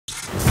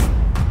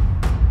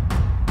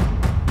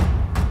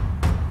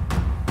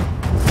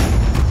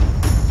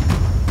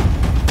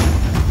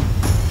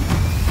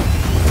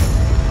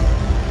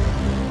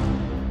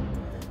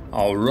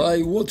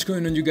Alright, what's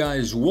going on, you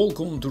guys?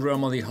 Welcome to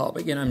Madrid Hub.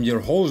 Again, I'm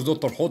your host,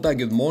 Dr. Jota.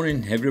 Good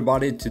morning,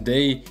 everybody.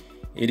 Today,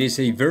 it is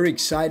a very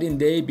exciting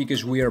day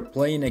because we are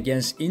playing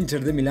against Inter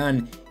de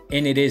Milan,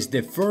 and it is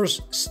the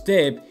first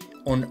step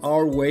on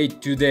our way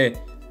to the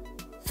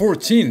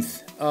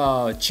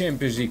 14th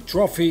Champions League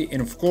trophy.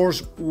 And of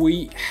course,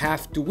 we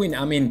have to win.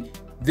 I mean,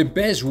 the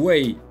best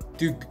way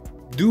to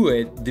do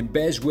it, the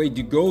best way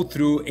to go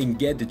through and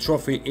get the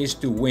trophy is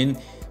to win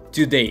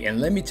today.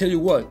 And let me tell you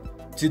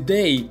what,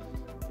 today,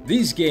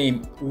 this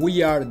game,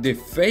 we are the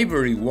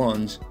favorite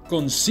ones,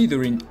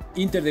 considering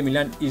Inter de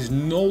Milan is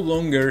no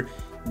longer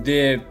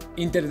the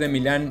Inter de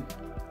Milan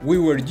we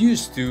were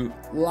used to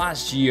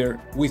last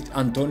year with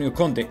Antonio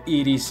Conte.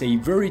 It is a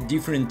very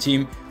different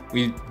team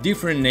with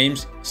different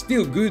names,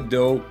 still good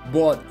though,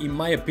 but in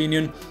my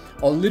opinion,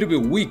 a little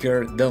bit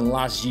weaker than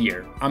last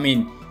year. I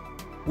mean,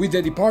 with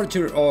the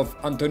departure of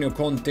Antonio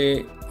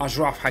Conte,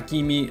 Achraf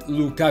Hakimi,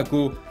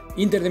 Lukaku,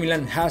 Inter de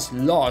Milan has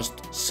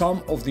lost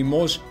some of the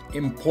most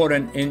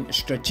important and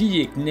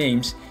strategic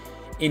names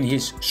in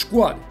his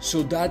squad.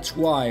 So that's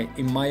why,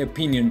 in my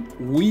opinion,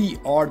 we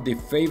are the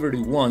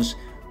favorite ones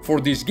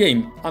for this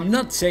game. I'm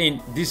not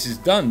saying this is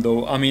done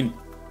though. I mean,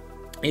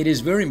 it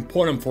is very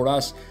important for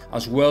us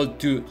as well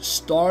to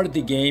start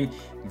the game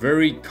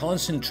very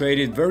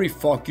concentrated, very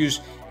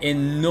focused,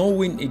 and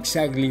knowing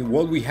exactly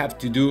what we have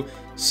to do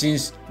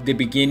since the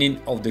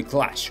beginning of the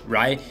clash,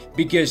 right?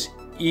 Because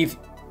if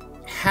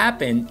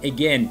happen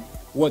again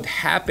what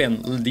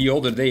happened the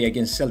other day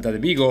against Celta de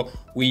Vigo,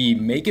 we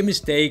make a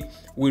mistake,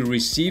 we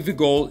receive a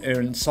goal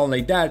and something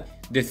like that,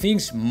 the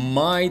things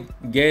might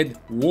get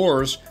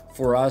worse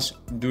for us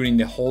during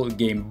the whole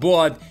game.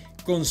 But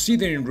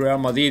considering Real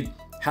Madrid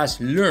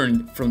has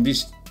learned from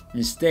these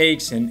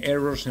mistakes and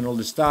errors and all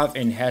the stuff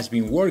and has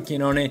been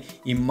working on it,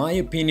 in my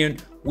opinion,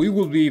 we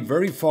will be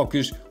very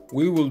focused,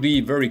 we will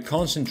be very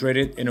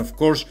concentrated, and of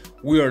course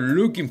we are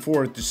looking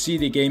forward to see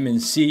the game and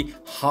see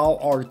how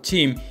our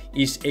team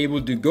is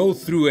able to go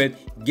through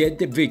it, get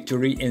the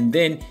victory, and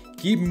then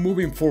keep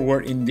moving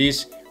forward in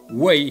this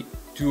way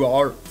to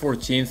our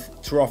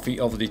 14th trophy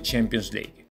of the Champions League.